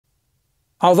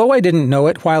Although I didn't know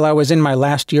it while I was in my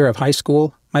last year of high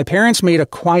school, my parents made a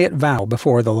quiet vow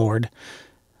before the Lord.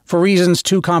 For reasons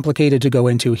too complicated to go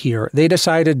into here, they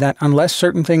decided that unless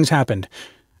certain things happened,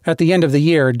 at the end of the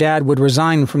year, Dad would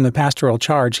resign from the pastoral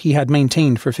charge he had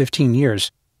maintained for 15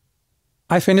 years.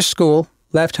 I finished school,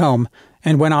 left home,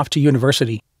 and went off to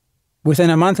university. Within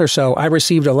a month or so, I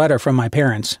received a letter from my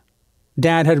parents.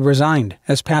 Dad had resigned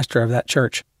as pastor of that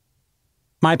church.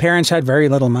 My parents had very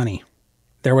little money.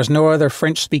 There was no other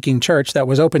French-speaking church that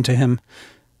was open to him.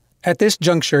 At this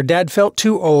juncture, Dad felt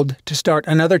too old to start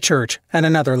another church at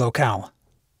another locale.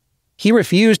 He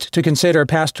refused to consider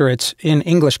pastorates in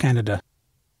English Canada.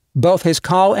 Both his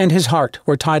call and his heart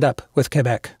were tied up with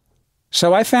Quebec.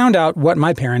 So I found out what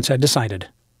my parents had decided.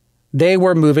 They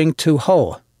were moving to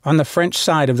Hull, on the French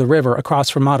side of the river across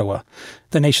from Ottawa,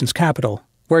 the nation's capital,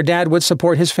 where Dad would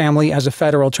support his family as a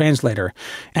federal translator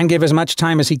and give as much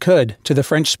time as he could to the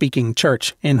French-speaking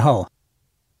church in Hull.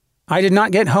 I did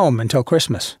not get home until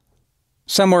Christmas.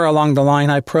 Somewhere along the line,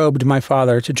 I probed my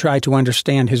father to try to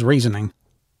understand his reasoning.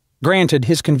 Granted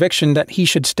his conviction that he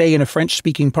should stay in a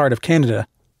French-speaking part of Canada,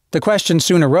 the question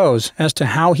soon arose as to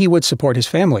how he would support his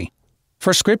family.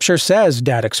 For Scripture says,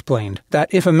 Dad explained,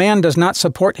 that if a man does not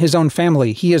support his own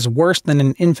family, he is worse than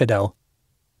an infidel.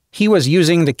 He was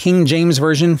using the King James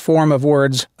Version form of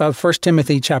words of 1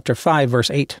 Timothy chapter 5, verse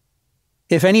 8.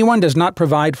 If anyone does not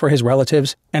provide for his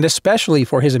relatives, and especially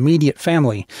for his immediate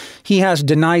family, he has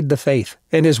denied the faith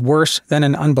and is worse than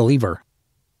an unbeliever.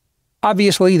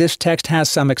 Obviously, this text has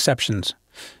some exceptions.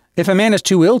 If a man is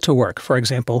too ill to work, for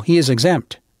example, he is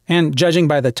exempt, and judging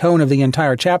by the tone of the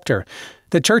entire chapter,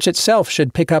 the church itself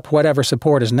should pick up whatever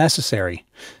support is necessary,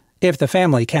 if the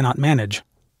family cannot manage.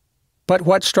 But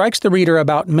what strikes the reader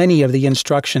about many of the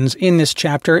instructions in this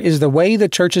chapter is the way the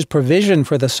church's provision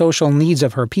for the social needs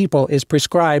of her people is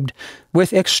prescribed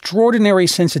with extraordinary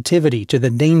sensitivity to the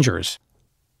dangers.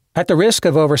 At the risk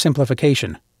of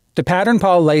oversimplification, the pattern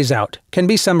Paul lays out can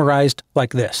be summarized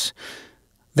like this.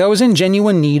 Those in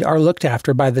genuine need are looked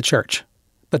after by the church,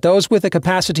 but those with the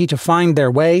capacity to find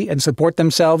their way and support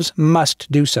themselves must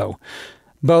do so,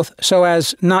 both so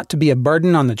as not to be a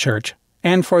burden on the church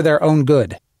and for their own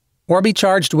good, or be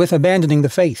charged with abandoning the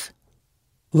faith.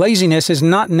 Laziness is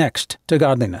not next to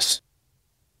godliness.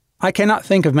 I cannot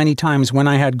think of many times when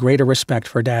I had greater respect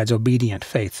for Dad's obedient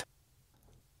faith.